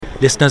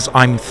Listeners,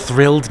 I'm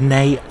thrilled,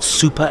 nay,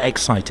 super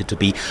excited to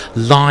be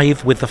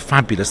live with the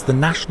fabulous, the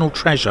national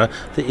treasure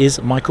that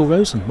is Michael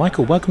Rosen.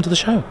 Michael, welcome to the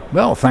show.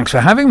 Well, thanks for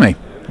having me.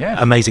 Yeah.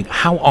 Amazing.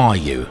 How are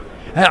you?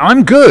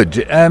 I'm good.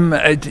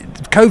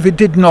 COVID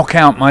did knock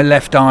out my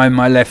left eye and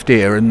my left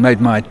ear and made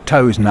my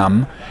toes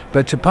numb.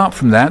 But apart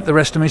from that, the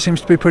rest of me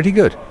seems to be pretty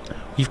good.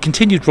 You've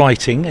continued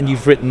writing and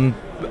you've written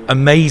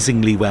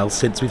amazingly well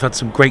since. We've had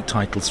some great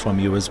titles from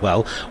you as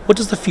well. What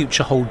does the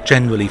future hold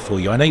generally for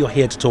you? I know you're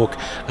here to talk.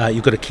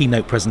 You've got a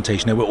keynote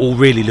presentation that we're all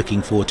really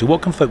looking forward to.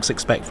 What can folks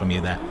expect from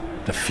you there?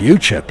 The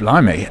future,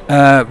 blimey.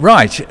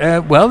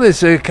 Well,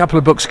 there's a couple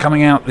of books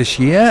coming out this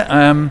year.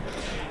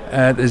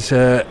 There's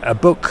a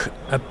book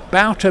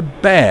about a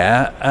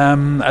bear,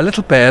 a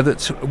little bear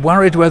that's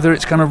worried whether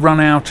it's going to run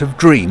out of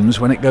dreams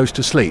when it goes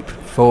to sleep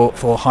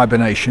for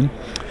hibernation.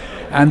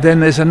 And then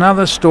there's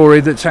another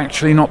story that's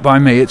actually not by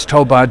me, it's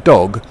told by a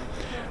dog,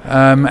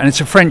 and it's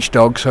a French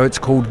dog, so it's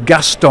called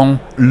Gaston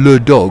le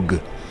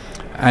Dog.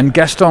 And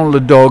Gaston le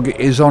Dog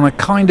is on a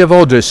kind of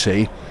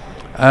odyssey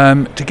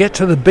to get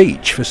to the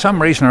beach. For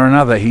some reason or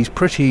another, he's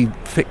pretty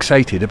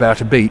fixated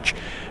about a beach,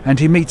 and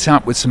he meets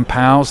up with some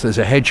pals. There's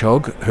a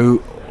hedgehog,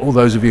 who all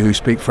those of you who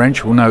speak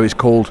French will know is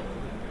called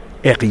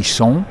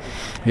Hérisson,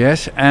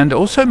 yes, and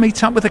also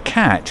meets up with a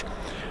cat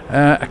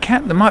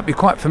that might be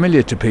quite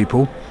familiar to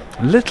people,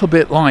 a little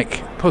bit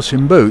like Puss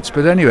in Boots,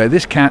 but anyway,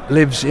 this cat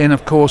lives in,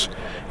 of course,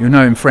 you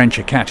know in French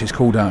a cat is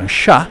called un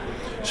chat,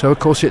 so of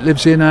course it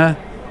lives in a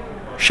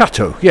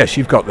chateau. Yes,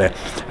 you've got there.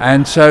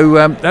 And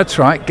so that's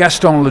right,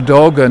 Gaston le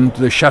Dog and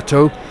the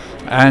chateau,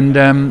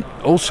 and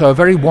also a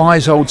very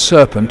wise old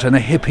serpent and a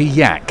hippie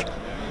yak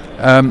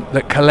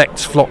that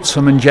collects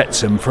flotsam and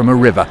jetsam from a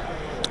river.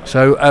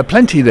 So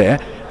plenty there.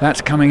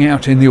 That's coming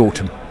out in the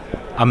autumn.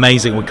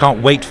 Amazing. We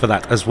can't wait for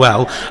that as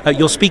well.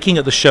 You're speaking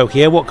at the show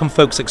here. What can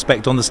folks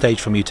expect on the stage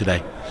from you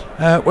today?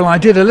 Well, I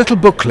did a little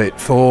booklet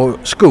for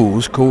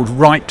schools called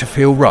Write to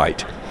Feel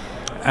Right.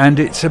 And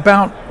it's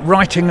about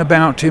writing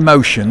about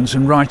emotions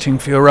and writing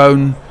for your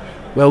own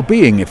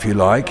well-being, if you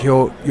like,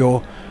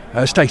 your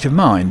state of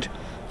mind.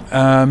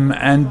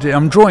 And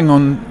I'm drawing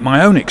on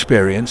my own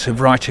experience of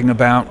writing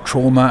about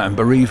trauma and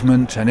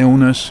bereavement and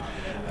illness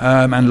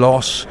and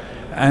loss.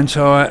 And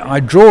so I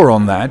draw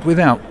on that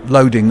without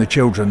loading the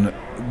children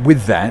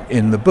with that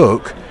in the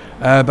book.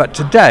 But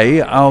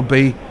today I'll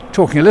be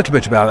talking a little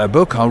bit about that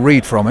book. I'll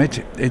read from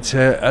it. It's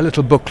a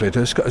little booklet,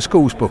 a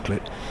school's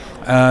booklet.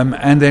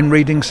 And then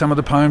reading some of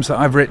the poems that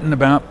I've written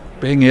about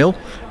being ill,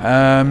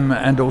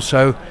 and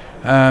also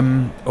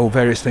all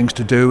various things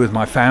to do with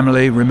my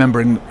family,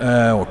 remembering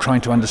or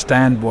trying to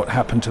understand what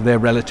happened to their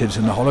relatives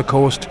in the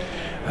Holocaust,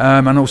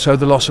 and also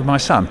the loss of my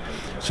son.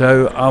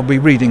 So I'll be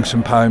reading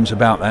some poems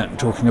about that and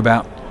talking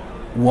about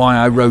why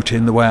I wrote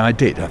in the way I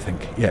did, I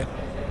think, yeah.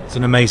 It's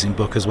an amazing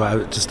book as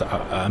well, just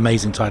an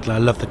amazing title. I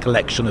love the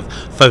collection of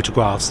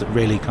photographs that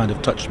really kind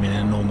of touched me in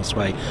an enormous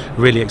way.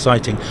 Really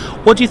exciting.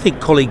 What do you think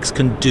colleagues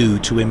can do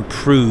to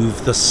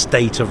improve the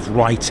state of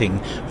writing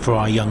for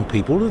our young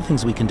people? What are the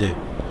things we can do?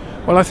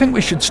 Well, I think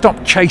we should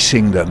stop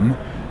chasing them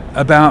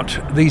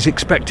about these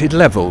expected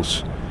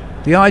levels.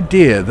 The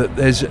idea that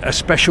there's a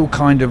special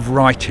kind of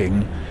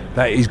writing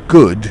that is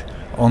good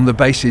on the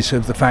basis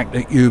of the fact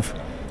that you've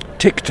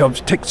ticked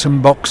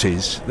some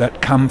boxes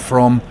that come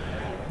from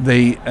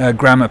the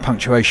grammar,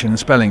 punctuation and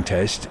spelling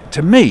test,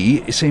 to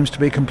me it seems to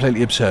be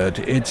completely absurd.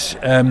 It's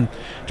to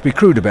be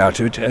crude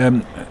about it,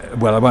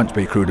 well, I won't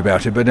be crude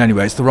about it, but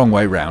anyway, it's the wrong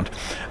way round.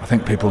 I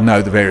think people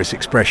know the various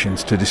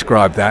expressions to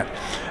describe that,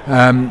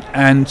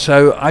 and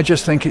so I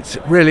just think it's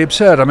really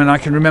absurd. I mean, I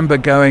can remember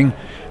going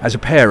as a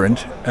parent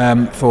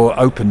for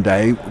open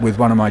day with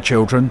one of my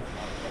children,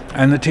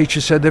 and the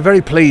teacher said they're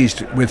very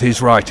pleased with his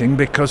writing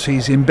because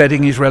he's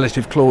embedding his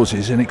relative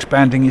clauses and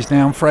expanding his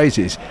noun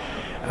phrases.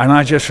 And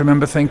I just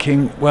remember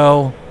thinking,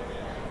 well,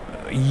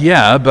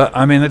 yeah, but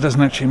I mean, it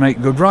doesn't actually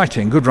make good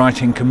writing. Good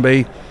writing can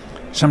be,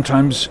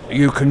 sometimes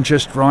you can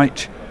just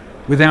write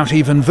without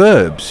even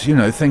verbs. You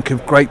know, think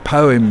of great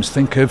poems,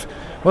 think of,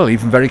 well,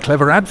 even very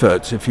clever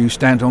adverts. If you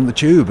stand on the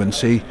tube and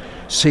see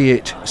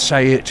it,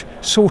 say it,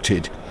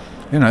 sorted.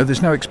 You know,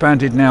 there's no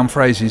expanded noun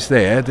phrases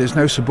there. There's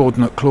no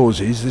subordinate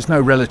clauses. There's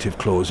no relative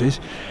clauses.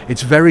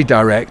 It's very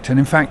direct, and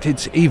in fact,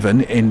 it's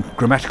even, in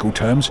grammatical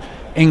terms,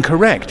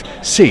 incorrect.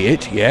 See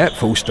it, yeah,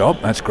 full stop,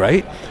 that's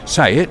great.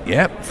 Say it,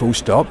 yeah, full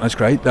stop, that's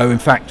great. Though, in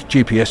fact,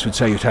 GPS would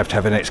say you'd have to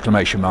have an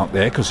exclamation mark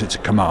there because it's a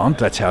command.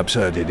 That's how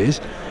absurd it is.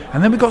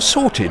 And then we got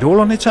sorted all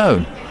on its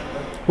own.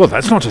 Well,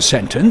 that's not a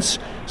sentence,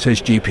 says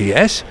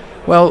GPS.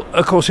 Well,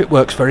 of course, it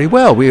works very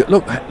well.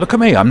 Look at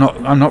me. I'm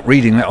not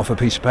reading that off a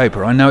piece of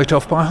paper. I know it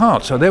off by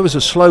heart. So there was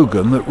a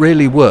slogan that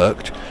really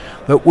worked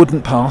that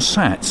wouldn't pass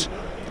SATs.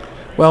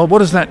 Well, what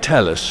does that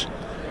tell us?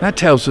 That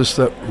tells us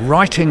that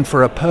writing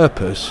for a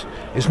purpose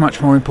is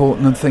much more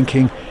important than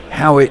thinking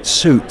how it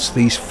suits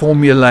these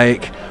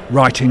formulaic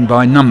writing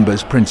by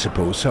numbers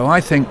principles. So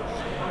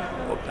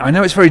I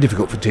know it's very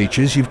difficult for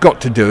teachers. You've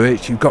got to do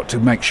it. You've got to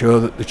make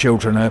sure that the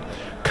children are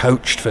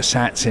coached for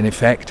SATs in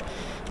effect.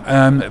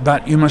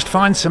 But you must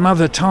find some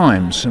other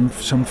time, some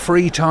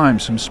free time,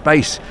 some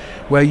space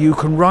where you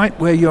can write,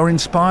 where you're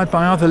inspired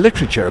by other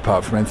literature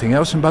apart from anything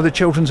else and by the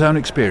children's own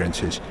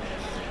experiences.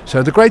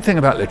 So the great thing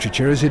about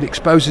literature is it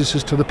exposes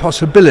us to the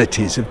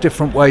possibilities of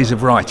different ways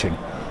of writing.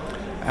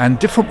 And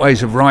different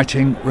ways of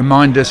writing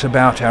remind us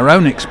about our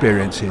own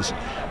experiences.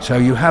 So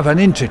you have an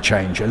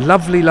interchange, a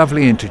lovely,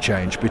 lovely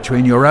interchange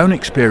between your own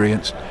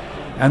experience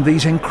and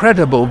this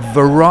incredible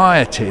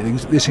variety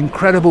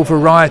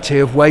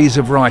of ways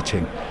of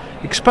writing.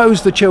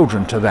 Expose the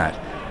children to that,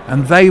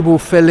 and they will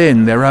fill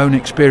in their own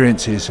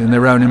experiences and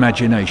their own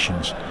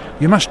imaginations.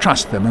 You must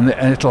trust them, and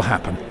it'll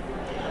happen.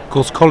 Of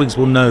course, colleagues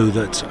will know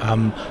that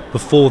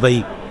before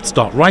they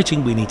start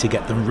writing, we need to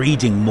get them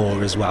reading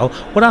more as well.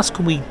 What else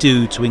can we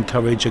do to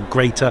encourage a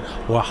greater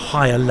or a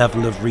higher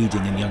level of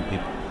reading in young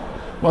people?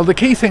 Well, the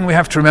key thing we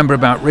have to remember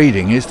about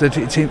reading is that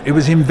it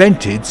was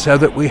invented so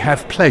that we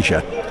have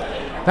pleasure.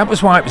 That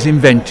was why it was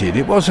invented.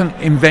 It wasn't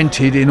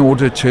invented in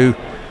order to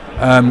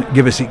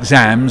give us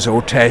exams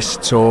or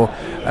tests or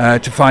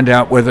to find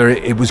out whether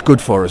it was good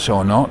for us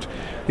or not.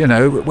 You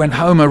know, when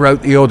Homer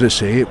wrote the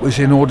Odyssey, it was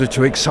in order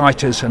to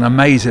excite us and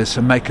amaze us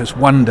and make us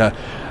wonder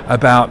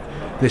about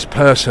this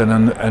person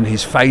and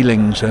his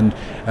failings and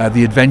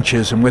the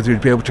adventures, and whether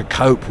he'd be able to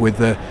cope with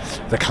the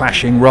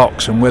clashing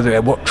rocks, and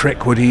what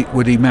trick would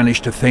he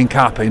manage to think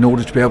up in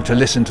order to be able to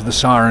listen to the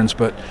sirens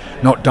but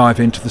not dive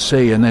into the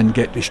sea and then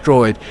get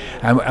destroyed.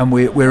 And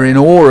we're in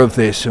awe of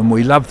this, and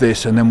we love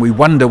this, and then we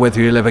wonder whether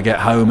he'll ever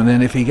get home, and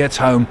then if he gets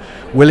home,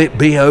 will it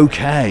be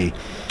okay?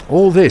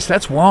 All this,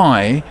 that's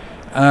why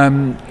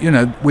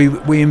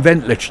we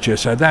invent literature.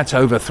 So that's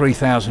over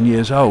 3,000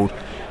 years old.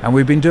 And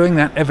we've been doing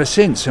that ever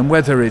since. And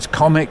whether it's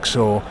comics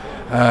or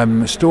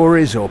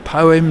stories or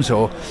poems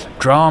or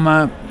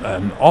drama,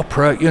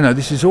 opera,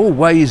 this is all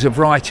ways of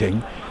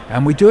writing.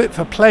 And we do it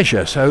for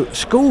pleasure. So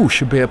school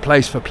should be a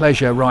place for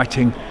pleasure,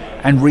 writing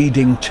and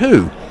reading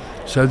too.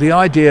 So the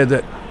idea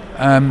that,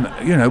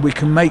 we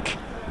can make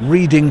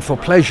reading for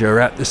pleasure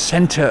at the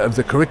centre of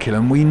the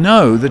curriculum. We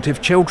know that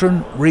if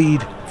children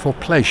read for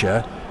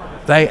pleasure,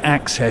 they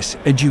access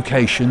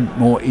education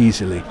more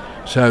easily.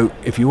 So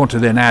if you want to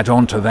then add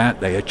on to that,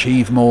 they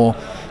achieve more,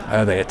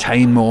 they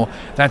attain more,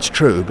 that's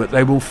true, but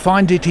they will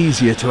find it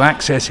easier to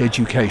access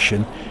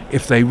education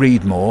if they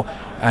read more,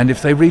 and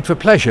if they read for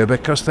pleasure,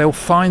 because they'll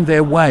find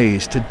their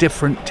ways to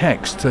different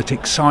texts that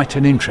excite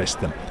and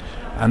interest them,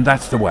 and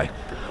that's the way.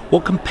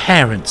 What can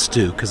parents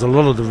do? Because a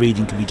lot of the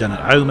reading can be done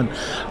at home, and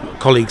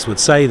colleagues would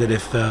say that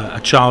if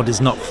a child is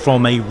not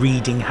from a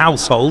reading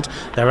household,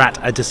 they're at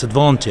a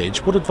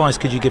disadvantage. What advice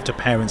could you give to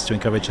parents to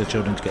encourage their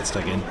children to get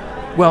stuck in?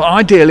 Well,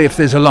 ideally, if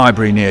there's a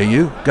library near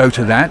you, go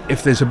to that.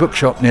 If there's a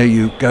bookshop near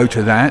you, go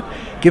to that.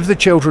 Give the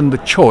children the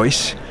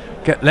choice.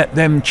 Let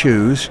them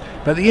choose.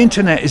 But the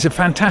internet is a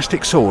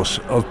fantastic source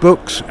of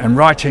books and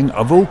writing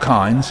of all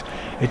kinds.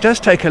 It does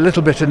take a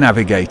little bit of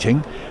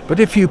navigating, but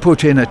if you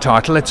put in a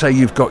title, let's say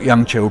you've got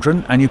young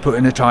children and you put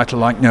in a title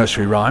like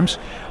nursery rhymes,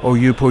 or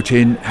you put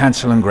in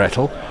Hansel and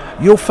Gretel,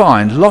 you'll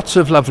find lots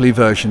of lovely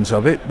versions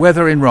of it,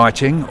 whether in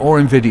writing or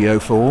in video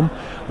form,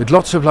 with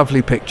lots of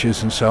lovely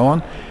pictures and so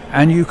on,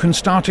 and you can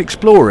start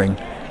exploring.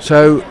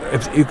 So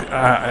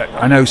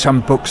I know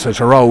some books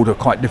that are old are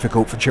quite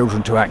difficult for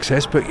children to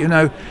access, but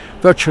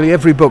virtually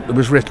every book that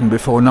was written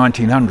before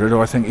 1900,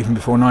 or I think even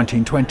before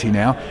 1920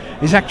 now,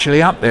 is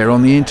actually up there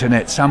on the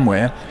internet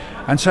somewhere.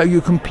 And so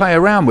you can play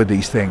around with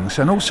these things,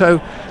 and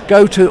also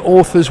go to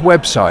authors'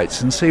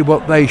 websites and see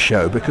what they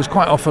show, because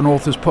quite often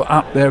authors put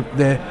up their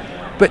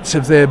bits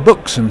of their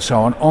books and so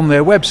on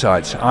their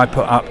websites.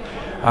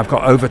 I've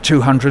got over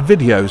 200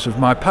 videos of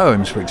my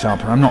poems, for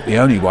example. I'm not the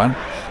only one.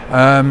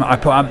 I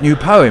put up new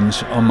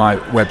poems on my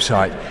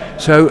website.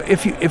 So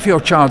if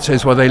your child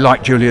says, well, they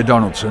like Julia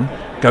Donaldson,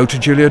 go to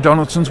Julia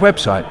Donaldson's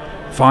website,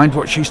 find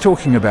what she's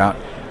talking about,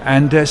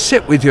 and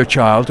sit with your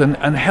child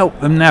and help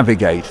them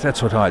navigate.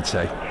 That's what I'd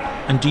say.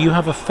 And do you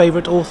have a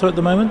favourite author at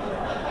the moment?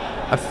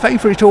 A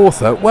favourite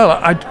author? Well,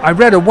 I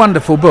read a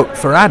wonderful book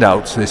for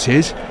adults, this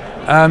is,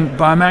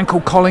 by a man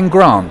called Colin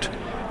Grant.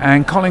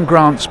 And Colin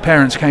Grant's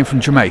parents came from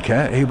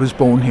Jamaica. He was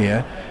born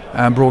here,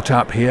 brought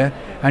up here,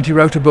 and he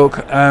wrote a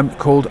book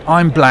called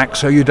I'm Black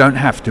So You Don't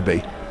Have to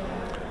Be.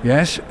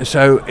 Yes,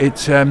 so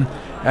it's and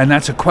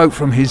that's a quote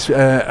from his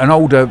an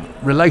older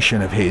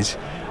relation of his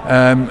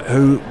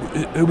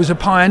who was a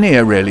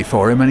pioneer really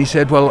for him, and he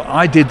said, well,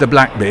 I did the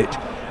black bit,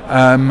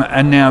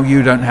 and now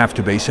you don't have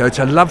to be. So it's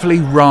a lovely,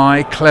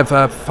 wry,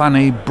 clever,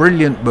 funny,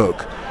 brilliant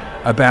book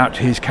about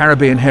his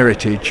Caribbean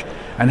heritage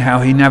and how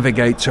he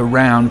navigates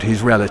around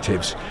his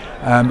relatives.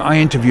 I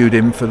interviewed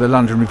him for the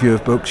London Review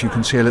of Books. You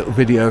can see a little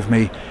video of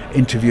me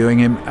interviewing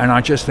him, and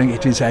I just think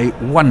it is a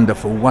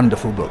wonderful,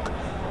 wonderful book.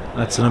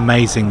 That's an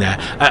amazing there.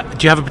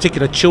 Do you have a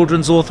particular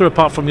children's author,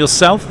 apart from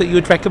yourself, that you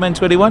would recommend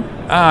to anyone?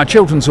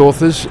 Children's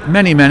authors,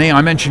 many.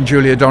 I mentioned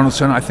Julia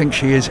Donaldson. I think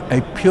she is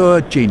a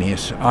pure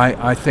genius.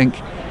 I think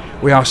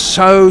we are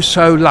so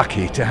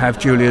lucky to have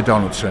Julia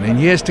Donaldson. In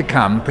years to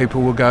come,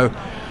 people will go,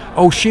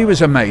 oh, she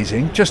was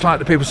amazing, just like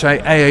the people say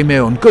A.A.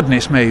 Milne,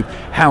 goodness me,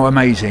 how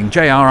amazing,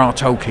 J.R.R.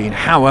 Tolkien,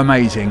 how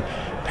amazing.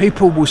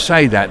 people will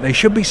say that. They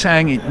should be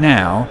saying it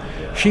now.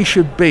 She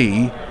should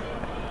be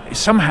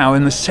somehow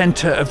in the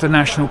centre of the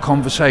national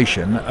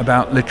conversation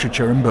about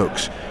literature and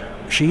books.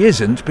 She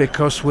isn't,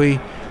 because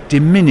we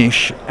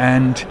diminish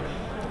and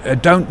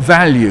don't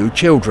value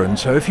children.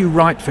 So if you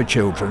write for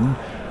children,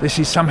 this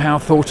is somehow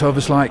thought of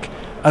as like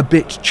a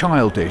bit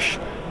childish.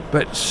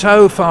 But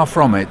so far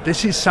from it.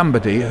 This is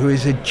somebody who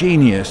is a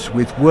genius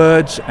with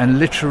words and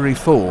literary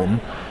form,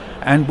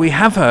 and we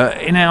have her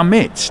in our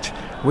midst.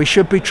 We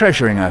should be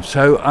treasuring her.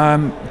 So,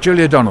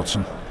 Julia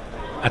Donaldson.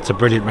 That's a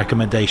brilliant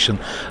recommendation.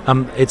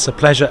 It's a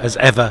pleasure as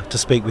ever to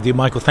speak with you,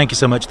 Michael. Thank you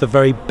so much. The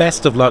very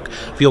best of luck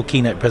for your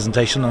keynote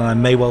presentation, and I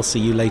may well see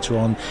you later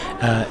on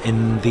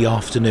in the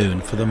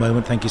afternoon. For the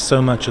moment, thank you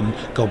so much, and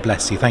God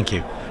bless you. Thank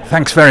you.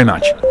 Thanks very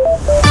much.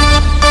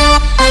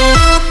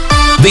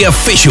 The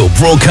official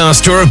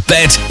broadcaster of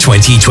Bet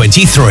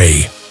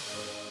 2023.